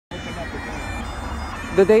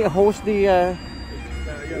Do they host the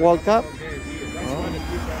World Cup? Oh.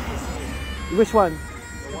 Which one? The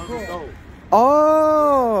one we go.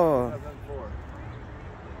 Oh! 2004.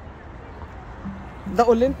 The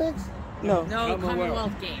Olympics? No. No,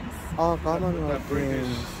 Commonwealth Games. Oh, Commonwealth British.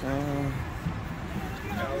 Games.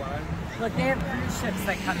 Look, they have cruise ships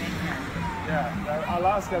that come in here. Yeah, the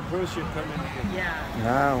Alaska cruise ship coming in. Yeah.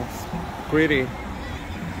 Wow, pretty.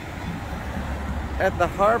 At the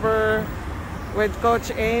harbor with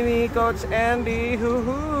Coach Amy, Coach Andy,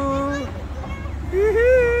 hoo-hoo.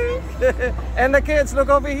 And the kids, look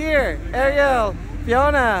over here. Ariel,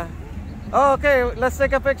 Fiona. Oh, okay, let's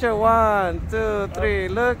take a picture. 1, 2, 3,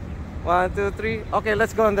 look. 1, 2, 3. Okay,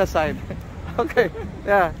 let's go on this side. Okay,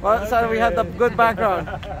 yeah. Well, so we have the good background.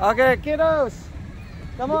 Okay, kiddos,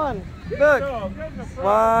 come on. Look.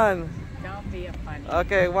 1. Don't be a funny.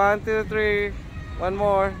 Okay, 1, 2, 3. One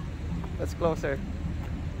more. That's closer.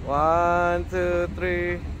 1, 2,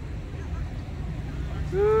 3.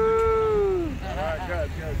 Woo. Alright,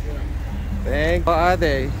 good. Thank you. How are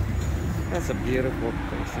they? That's a beautiful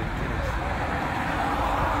place.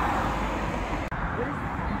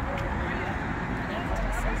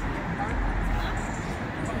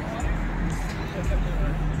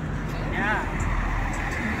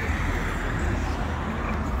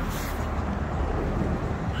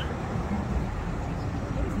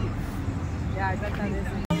 Yeah, I bet that is.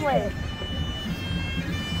 Wait.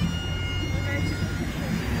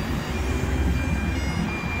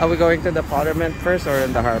 Are we going to the Parliament first or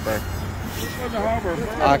in the harbor? Let's go to the harbor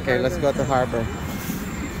first. Okay, let's go to harbor.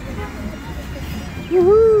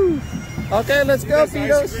 Woohoo! Okay, let's go,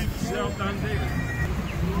 Pitos. No,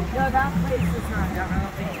 that place is not. I don't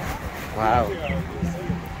think so. Wow.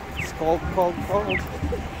 It's cold, cold, cold.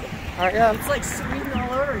 Alright, yeah. It's like sweet all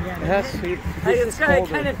over again. Yes, sweet. It's gonna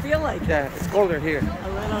kind of feel like Yeah, it's colder here. a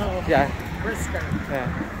little brisker. Yeah.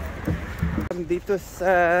 Dito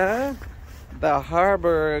sa the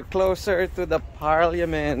harbor, closer to the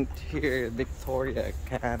Parliament here, Victoria,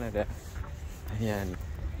 Canada. Ayan.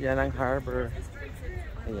 Yan ang harbor.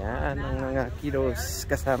 Ayan ang mga kiddos.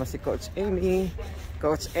 Kasama si Coach Amy,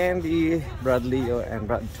 Coach Andy, Brad Leo, and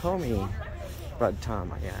Brad Tommy. Brad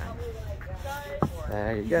Tom, ayan.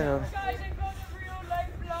 There you go.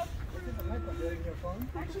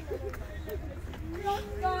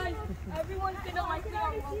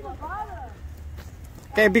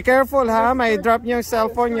 Okay, be careful ha. May drop niyo yung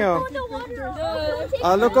cellphone nyo.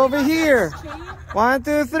 Oh, look over here. 1,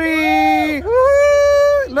 2, 3.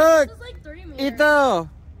 Woo! Look. Ito.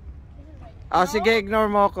 Oh, sige, ignore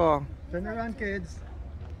mo ko. Turn around, kids.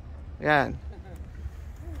 Yan.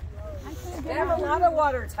 They have a lot of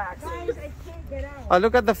water taxis. Guys, I can't get out. Oh,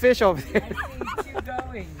 look at the fish over there. I see you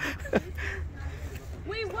going.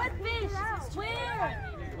 Wait, what fish? Where?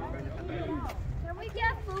 Can we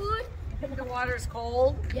get food? Think the water's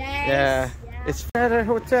cold? Yes. Yeah. It's at a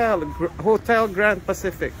hotel, Hotel Grand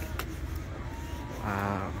Pacific.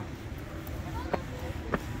 Wow.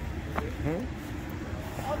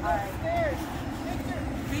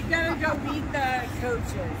 We gotta go meet the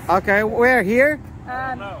coaches. Okay, where? Here?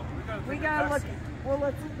 No, We gotta look. Well,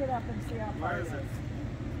 let's look it up and see how far it is.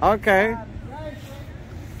 Okay.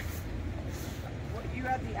 Well, you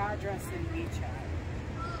have the address in WeChat.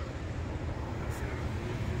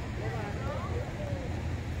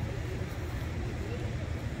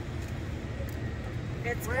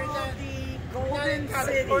 It's called the Golden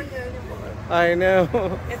City. I know.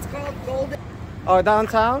 It's called Golden. Oh,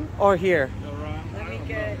 downtown or here? Let me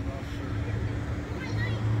get.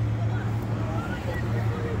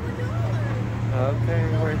 Okay,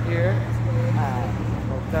 we're here at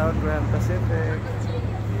Hotel Grand Pacific.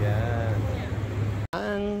 Yeah.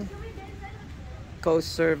 And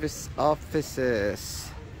Coast Service offices.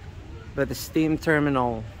 But the steam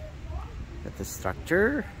terminal. At the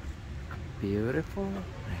structure. Beautiful.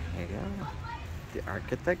 There you go. The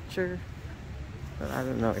architecture. But I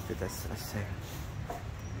don't know if it has a say. I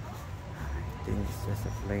think it's just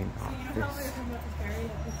a plain office.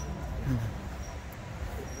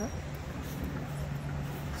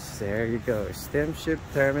 There you go, steamship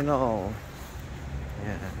terminal.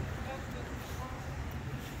 Yeah.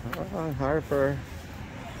 Oh, harbor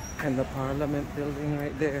and the Parliament building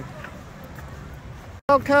right there.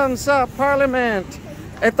 Welcome sa Parliament.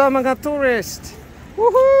 Ito mga tourist.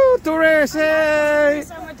 Woohoo! Tourists! Hey!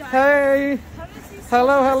 Hey!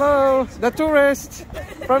 Hello, hello! The tourist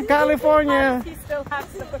from California. He still has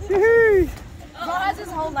some. Yee-hee. He has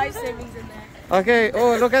his whole life savings in there. Okay,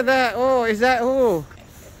 oh, look at that. Oh, is that who?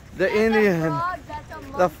 The Indian. That's a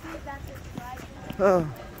monkey, that's a spider. Oh.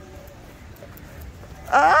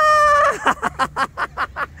 Ah!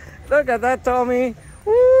 Look at that, Tommy. Woo!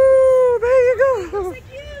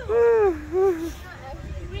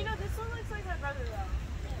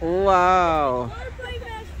 Wow.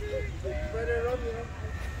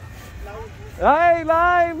 Hey,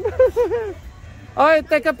 lime! Oh,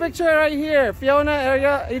 take a picture right here. Fiona,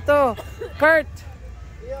 area, ito. Kurt.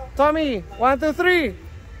 Tommy, 1, 2, 3.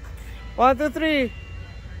 1, 2, 3.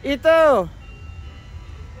 Ito.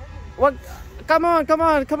 What? Come on, come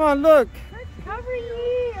on, come on, look. Cover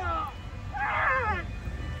you.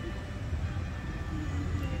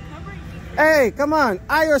 Hey, come on.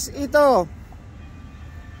 Ayos ito.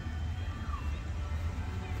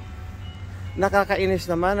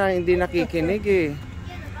 Nakakainis naman na hindi nakikinig eh.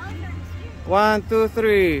 1, 2,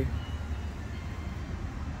 3.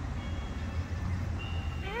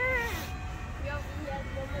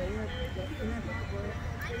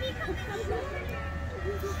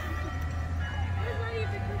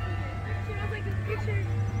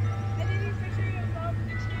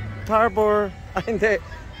 Harbor, hindi,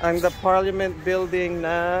 ang the Parliament Building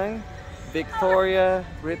ng Victoria,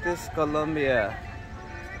 British Columbia.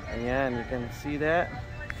 Ayan, you can see that.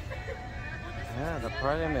 Yeah, the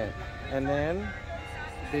Parliament. And then,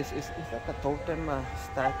 this is that a totem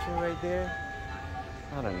statue right there?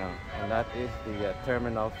 I don't know. And that is the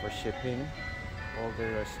terminal for shipping,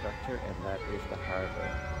 older structure, and that is the harbor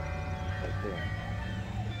right there.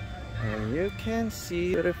 And you can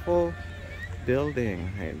see beautiful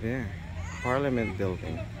building right there, Parliament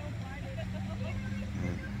building.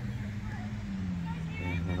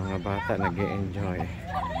 Ayan, mga bata nag-e-enjoy.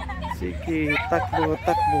 Sige, takbo,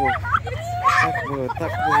 takbo. Takbo,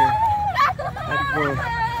 takbo. Takbo.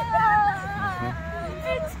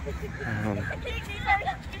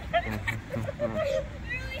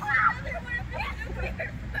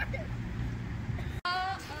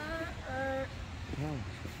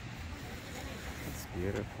 It's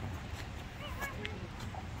beautiful.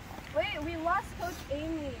 Wait, we lost Coach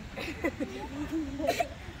Amy.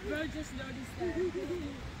 Bro just noticed that.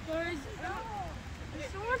 Guys, I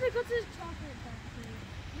still want to go to the chocolate factory.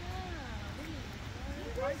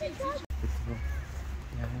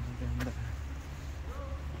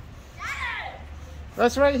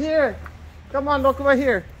 That's right here. Come on, look over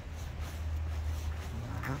here.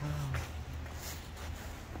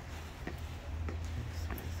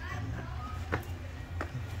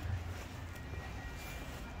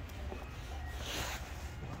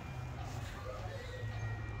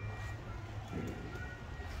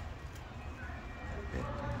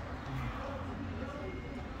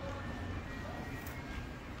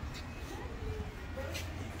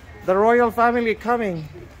 The royal family coming.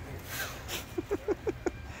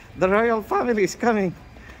 The royal family is coming.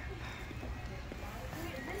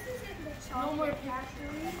 No more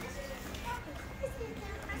factories.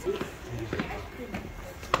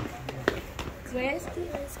 Where's the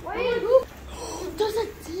Wait, there's a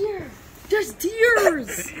deer. There's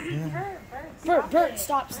deers. Bert,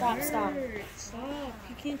 stop. Stop.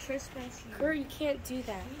 You can't trespass here. Bert, you can't do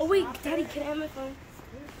that. Oh wait, Daddy, can I have my phone?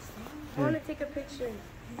 I want to take a picture.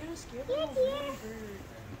 You're gonna scare the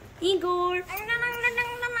Igor.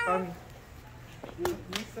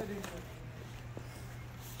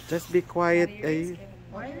 Just be quiet.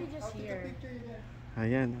 why are they just here?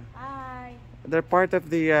 Ayan. Hi. They're part of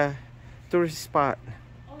the tourist spot.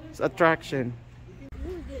 It's attraction.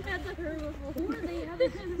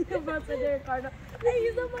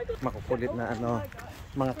 Makukulit na ano,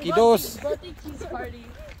 mga kiddos. Birthday cheese party.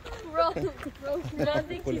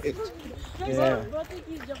 Kulit. Yeah. Birthday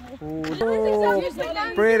cheese jamo. Oh,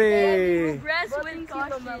 pretty. Grass wind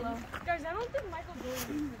costume. Guys, I don't think Michael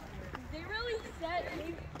Jordan. They really said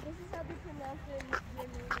this is how they pronounce it.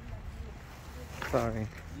 Sorry.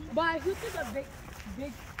 But who took a big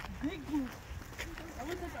group? I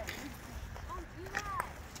would take a big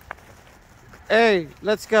Hey,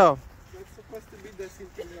 let's go. That's supposed to be the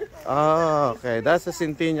Centennial Fountain. Oh, okay. That's the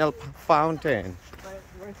Centennial Fountain.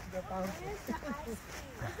 Where's the fountain?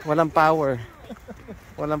 Walang power.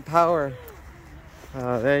 Walang power.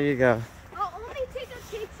 Oh, there you go. I'll only take a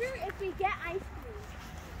picture if we get ice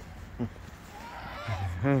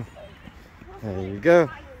cream. There you go.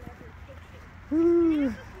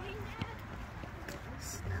 Woo.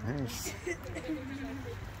 It's nice.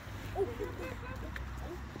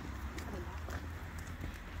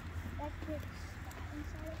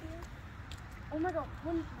 Oh my god,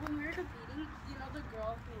 when we were at the meeting, you know the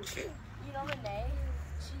girl who, you know Renee,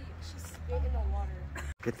 she spit in the water.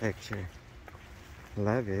 Good picture.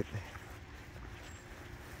 Love it.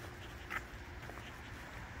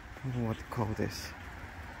 I don't know what to call this.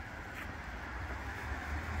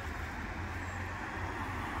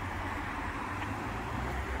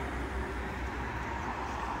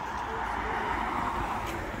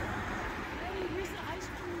 Hey, here's the ice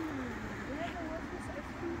cream.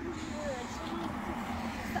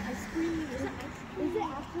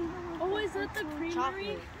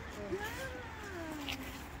 screen?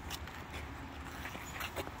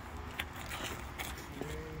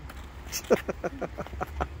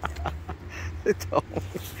 Ito.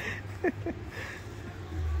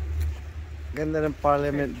 Ganda ng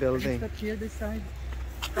Parliament building. The chair this side.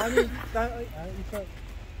 Daddy,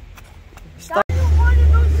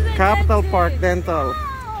 Capital Park Dental. Daddy,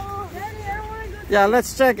 I want to go. Yeah,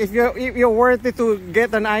 let's check if you're worthy to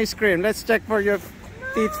get an ice cream. Let's check for your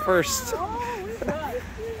teeth first.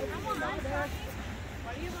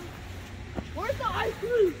 Where's the ice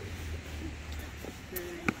cream?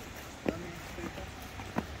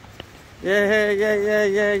 Yay, yay,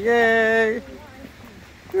 yay, yay, yay.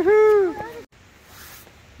 Woohoo.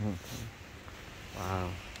 Wow.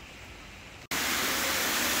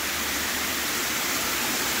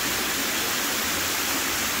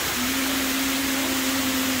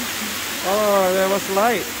 Oh, there was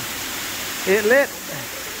light. It lit.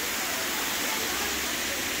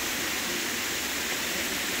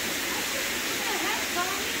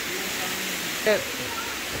 It.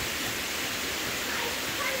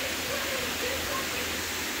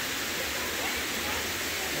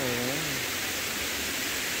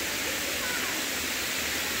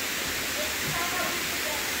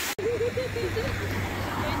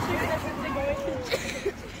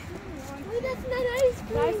 Wait, that's not ice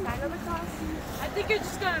cream. Guys, sign of the cost. I think you're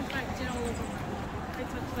just gonna like, you know, I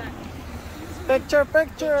touch that. Picture,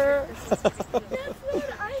 picture. That's not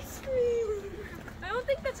ice cream. I don't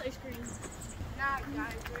think that's ice cream. Nah,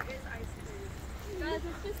 guys, there is ice cream. Guys,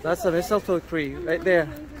 it's just That's a mistletoe tree right there.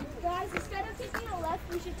 guys, instead of taking a left,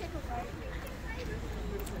 we should take a right.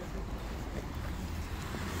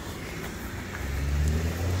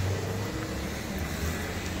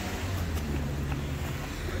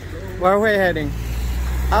 Where are we heading?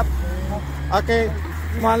 Up. Okay.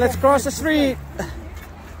 Come on, let's cross the street.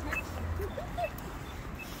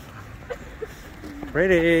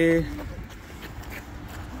 Ready.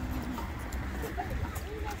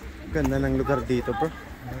 Ganda ng lugar dito, bro.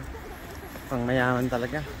 Pang mayaman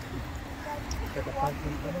talaga.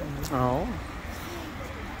 Oo.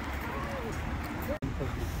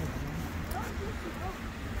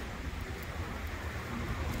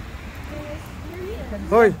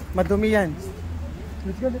 Hoy, madumi yan.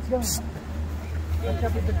 let's go, let's go.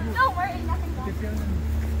 No, we're in nothing wrong.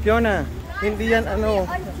 Fiona, hindi yan ano.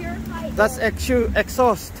 Unpurified. That's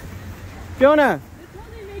exhaust. Fiona.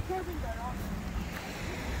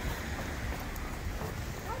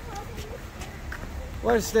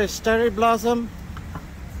 What is this? Cherry blossom?